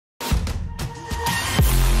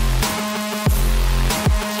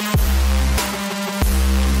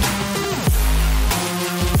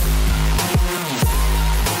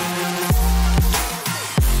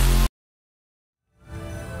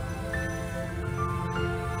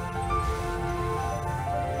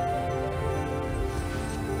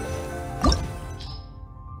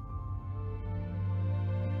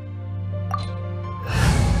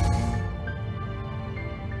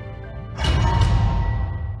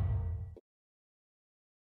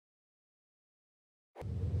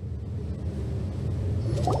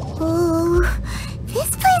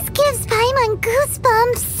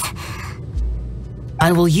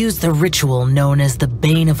I will use the ritual known as the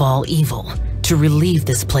Bane of All Evil to relieve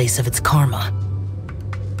this place of its karma.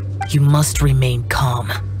 You must remain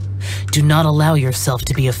calm. Do not allow yourself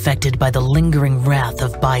to be affected by the lingering wrath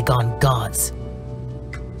of bygone gods.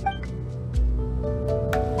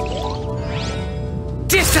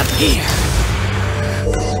 Disappear!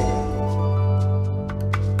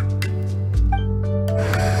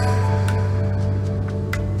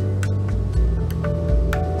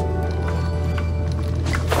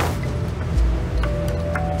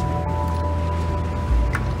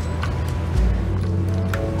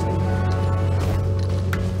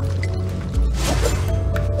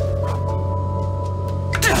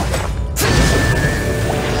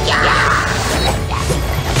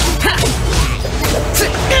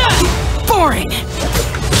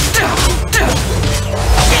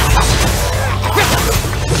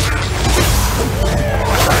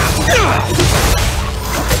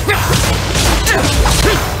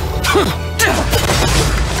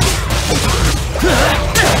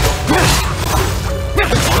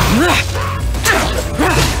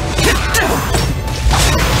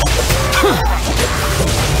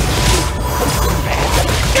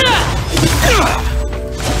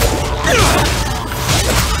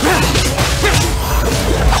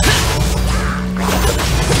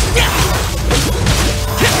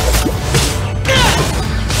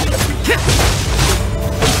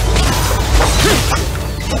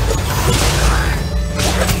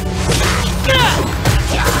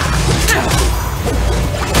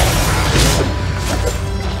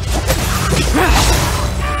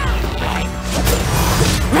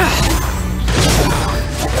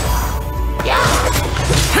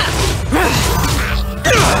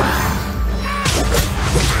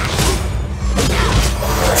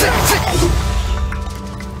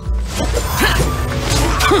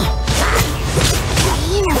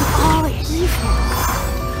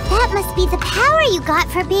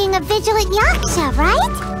 For being a vigilant yaksha,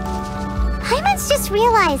 right? Hyman's just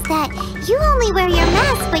realized that you only wear your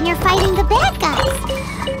mask when you're fighting the bad guys.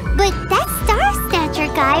 But that Star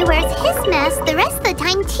Snatcher guy wears his mask the rest of the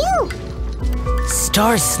time, too.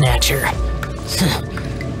 Star Snatcher?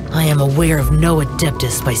 I am aware of no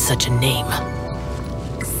adeptus by such a name.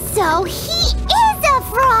 So he is a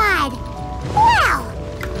fraud! Well,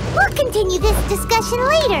 we'll continue this discussion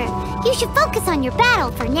later. You should focus on your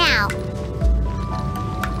battle for now.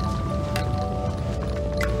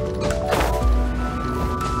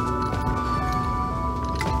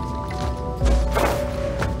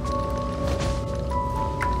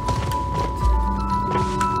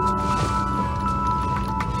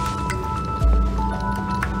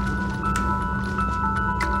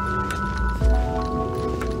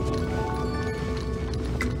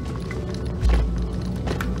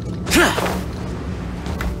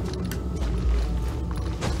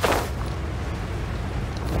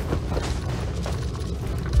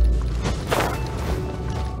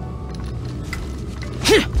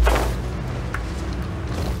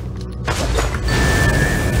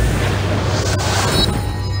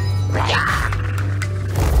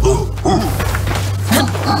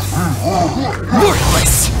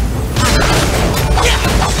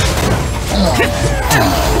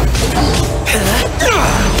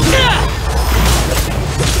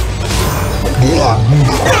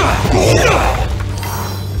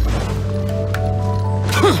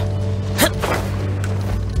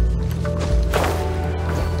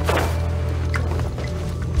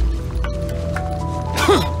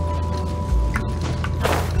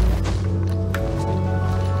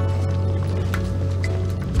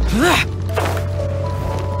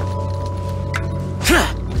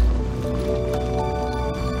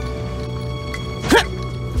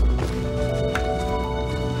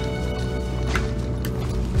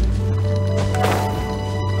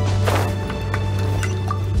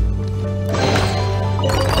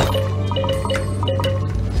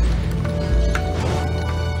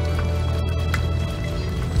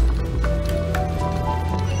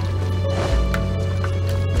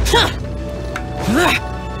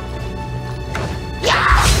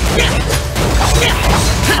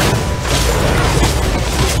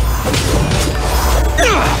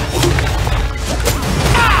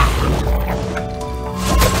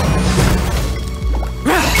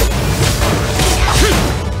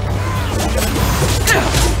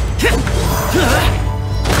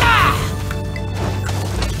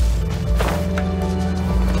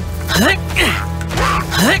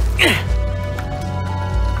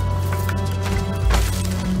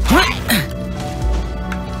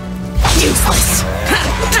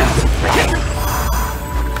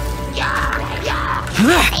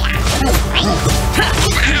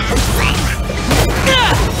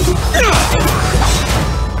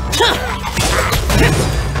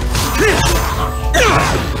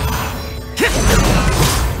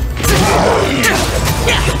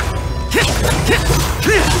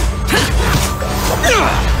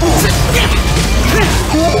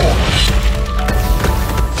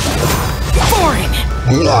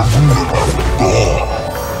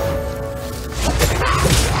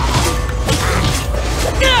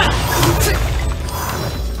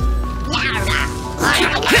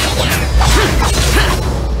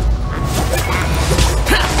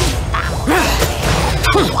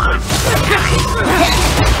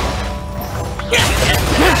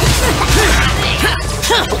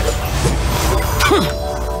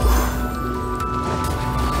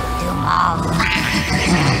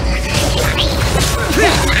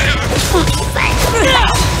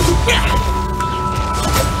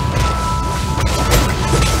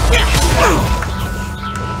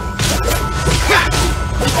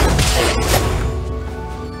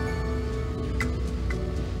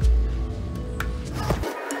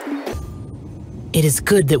 It is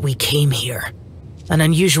good that we came here. An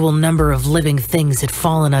unusual number of living things had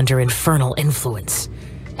fallen under infernal influence.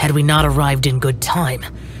 Had we not arrived in good time,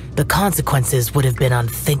 the consequences would have been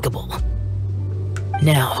unthinkable.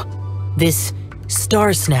 Now, this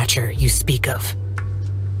Star Snatcher you speak of,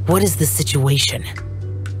 what is the situation?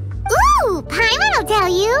 Ooh, Paimon will tell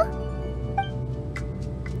you.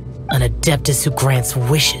 An Adeptus who grants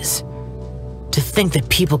wishes. To think that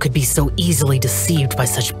people could be so easily deceived by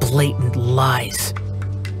such blatant lies.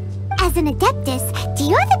 As an Adeptus, do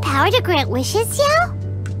you have the power to grant wishes, Yao?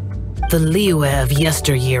 The Liyue of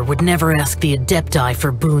yesteryear would never ask the Adepti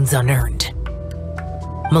for boons unearned.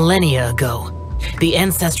 Millennia ago, the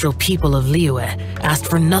ancestral people of Liyue asked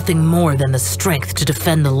for nothing more than the strength to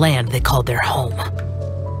defend the land they called their home.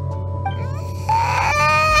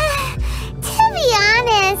 To be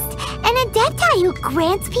honest, an Adepti who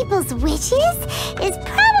grants people's wishes is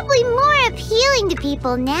probably more appealing to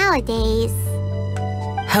people nowadays.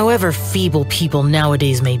 However feeble people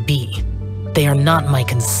nowadays may be, they are not my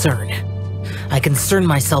concern. I concern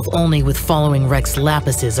myself only with following Rex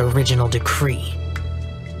Lapis's original decree.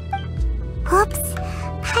 Oops,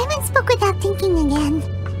 Paimon spoke without thinking again.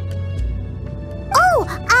 Oh,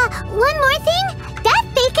 one more thing? That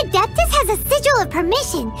fake Adeptus has a sigil of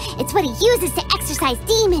permission. It's what he uses to exorcise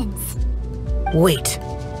demons. Wait,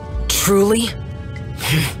 truly?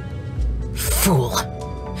 Fool.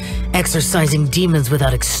 Exorcising demons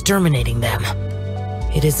without exterminating them.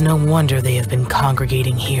 It is no wonder they have been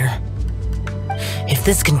congregating here. If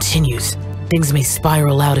this continues, things may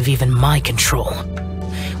spiral out of even my control.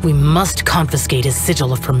 We must confiscate his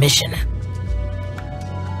sigil of permission.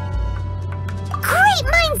 Great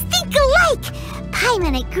minds think alike!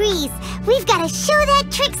 Paimon agrees. We've got to show that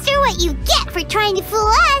trickster what you get for trying to fool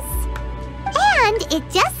us. And it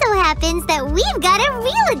just so happens that we've got a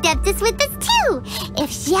real Adeptus with us too. If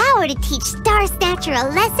Xiao were to teach Star Snatcher a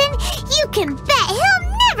lesson, you can bet he'll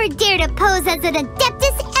never dare to pose as an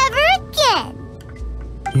Adeptus ever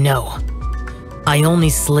again. No. I only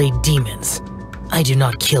slay demons. I do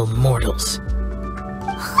not kill mortals.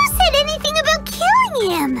 Who said anything about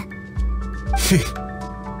killing him?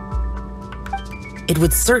 It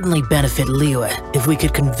would certainly benefit Liyue if we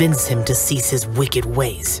could convince him to cease his wicked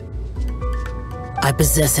ways. I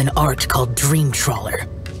possess an art called Dream Trawler.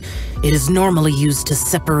 It is normally used to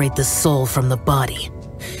separate the soul from the body,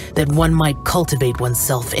 that one might cultivate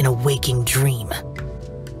oneself in a waking dream.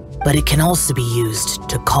 But it can also be used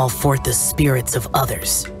to call forth the spirits of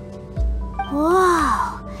others.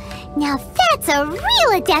 Whoa, now that's a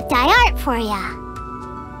real Adepti art for ya.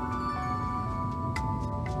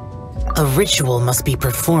 A ritual must be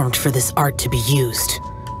performed for this art to be used.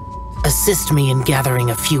 Assist me in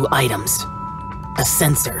gathering a few items. A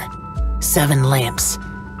censer, 7 lamps,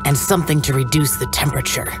 and something to reduce the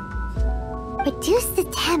temperature. Reduce the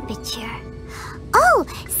temperature. Oh,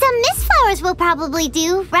 some mist flowers will probably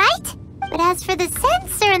do, right? But as for the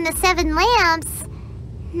censer and the 7 lamps,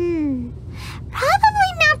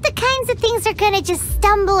 probably not the kinds of things they're gonna just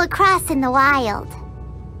stumble across in the wild.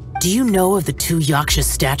 Do you know of the 2 Yaksha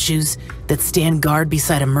statues that stand guard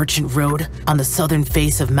beside a merchant road on the southern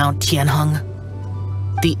face of Mount Tianheng?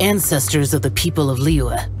 The ancestors of the people of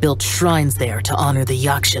Liyue built shrines there to honor the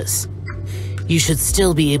Yakshas. You should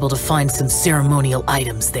still be able to find some ceremonial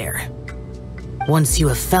items there. Once you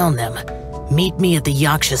have found them, meet me at the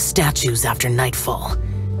Yaksha statues after nightfall,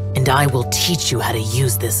 and I will teach you how to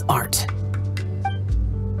use this art.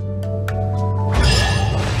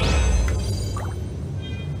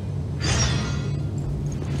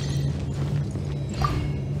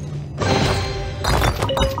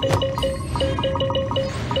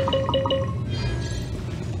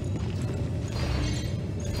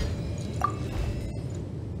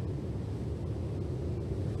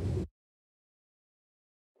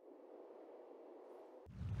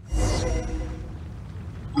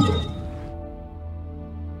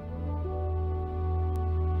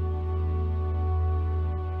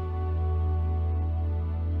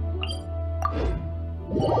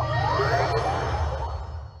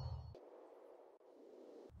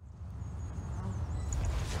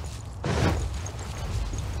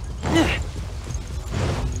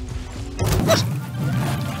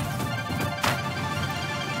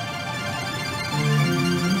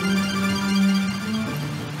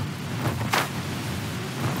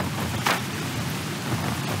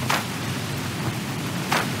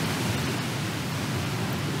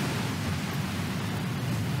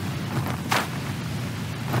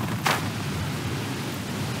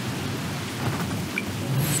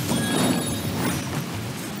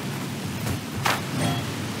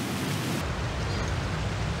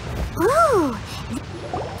 Ooh!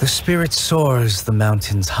 The spirit soars the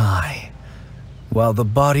mountains high, while the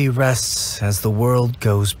body rests as the world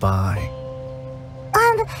goes by.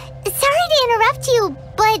 Sorry to interrupt you,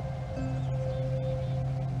 but...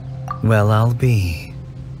 Well, I'll be.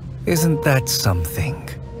 Isn't that something?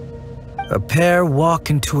 A pair walk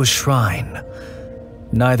into a shrine,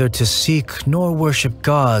 neither to seek nor worship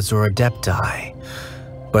gods or adepti,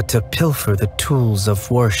 but to pilfer the tools of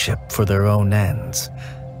worship for their own ends.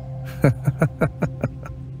 We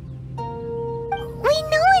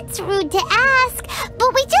know it's rude to ask,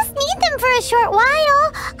 but we just need them for a short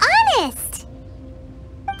while. Honest.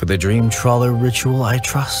 For the dream trawler ritual, I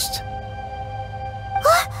trust.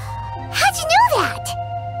 How'd you know that?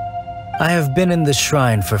 I have been in the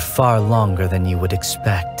shrine for far longer than you would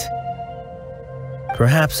expect.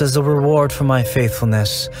 Perhaps as a reward for my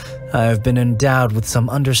faithfulness, I have been endowed with some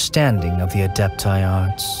understanding of the adepti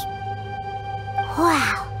arts.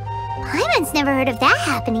 Wow. Paimon's never heard of that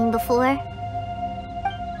happening before.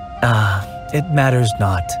 It matters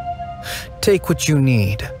not. Take what you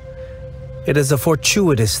need. It is a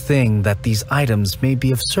fortuitous thing that these items may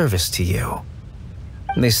be of service to you.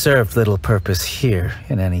 They serve little purpose here,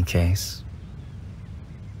 in any case.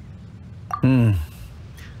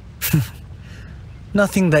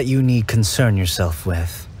 Nothing that you need concern yourself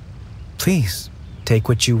with. Please, take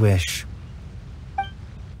what you wish.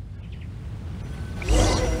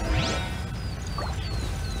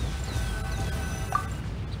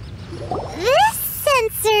 This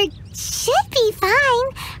sensor should be fine,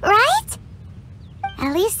 right?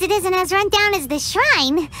 At least it isn't as run down as the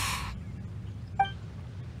shrine.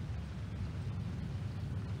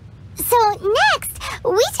 So next,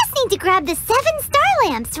 we just need to grab the 7 star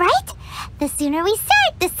lamps, right? The sooner we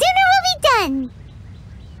start, the sooner we'll be done.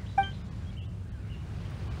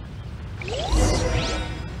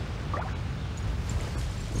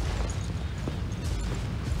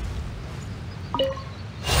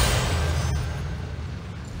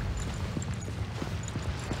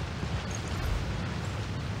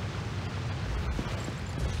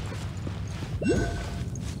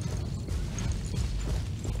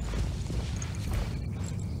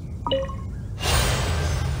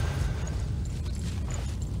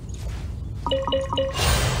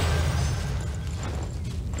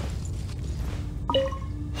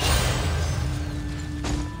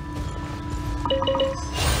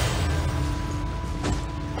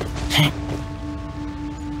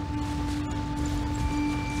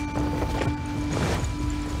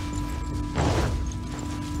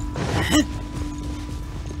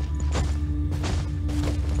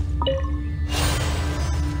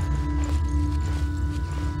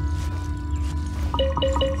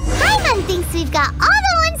 Paimon thinks we've got all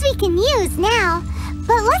the ones we can use now.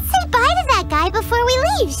 But let's say bye to that guy before we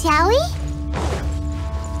leave, shall we?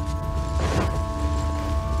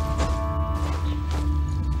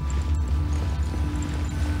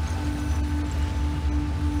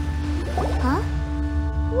 Huh?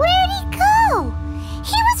 Where'd he go?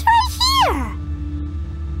 He was right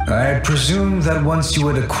here! I presumed that once you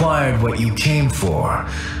had acquired what you came for,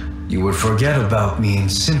 you would forget about me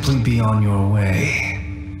and simply be on your way.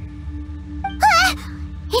 Ah!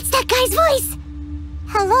 It's that guy's voice!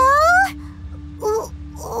 Hello?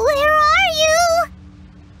 Where are you?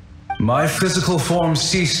 My physical form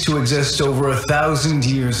ceased to exist over 1,000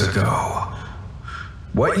 years ago.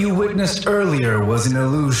 What you witnessed earlier was an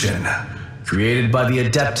illusion, created by the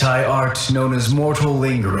adepti art known as mortal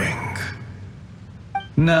lingering.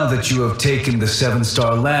 Now that you have taken the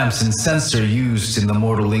 7-star lamps and censer used in the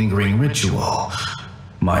mortal lingering ritual,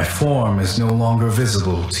 my form is no longer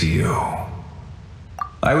visible to you.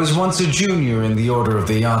 I was once a junior in the Order of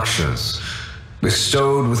the Yakshas,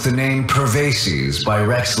 bestowed with the name Pervases by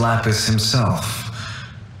Rex Lapis himself.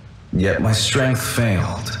 Yet my strength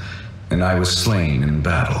failed, and I was slain in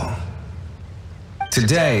battle.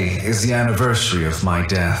 Today is the anniversary of my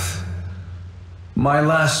death. My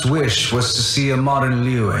last wish was to see a modern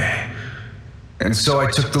Liyue, and so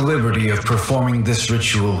I took the liberty of performing this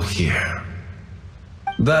ritual here.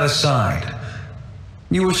 That aside,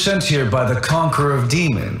 you were sent here by the Conqueror of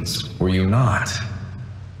Demons, were you not?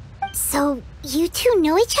 So, you two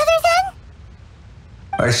know each other then?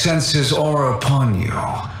 I sense his aura upon you.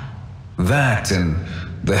 That and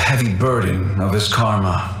the heavy burden of his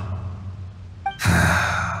karma.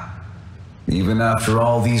 Even after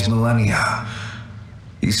all these millennia,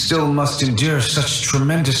 he still must endure such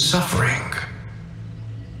tremendous suffering.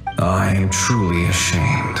 I am truly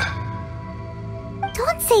ashamed.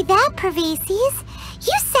 Don't say that, Pervases.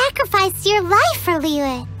 You sacrificed your life for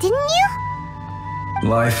Liyue, didn't you?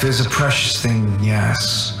 Life is a precious thing,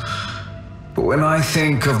 yes. When I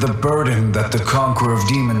think of the burden that the Conqueror of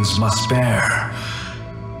Demons must bear,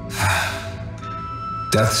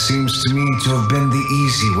 death seems to me to have been the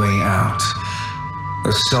easy way out.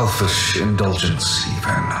 A selfish indulgence,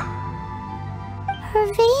 even.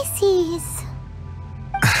 Pervases.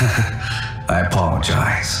 I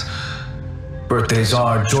apologize. Birthdays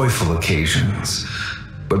are joyful occasions,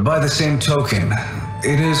 but by the same token,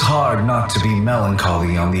 it is hard not to be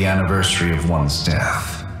melancholy on the anniversary of one's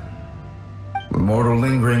death. The mortal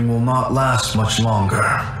lingering will not last much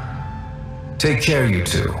longer. Take care, you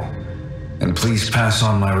two, and please pass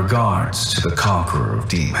on my regards to the Conqueror of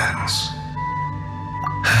Demons.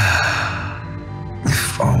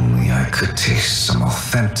 If only I could taste some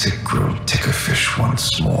authentic grilled ticker fish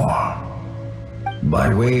once more.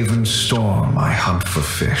 By wave and storm I hunt for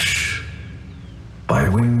fish. By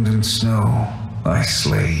wind and snow I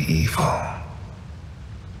slay evil.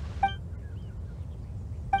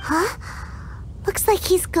 Huh? Looks like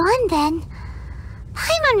he's gone then.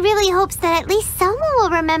 Paimon really hopes that at least someone will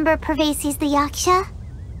remember Pervases the Yaksha.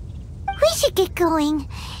 We should get going,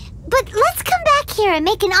 but let's come back here and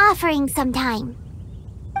make an offering sometime.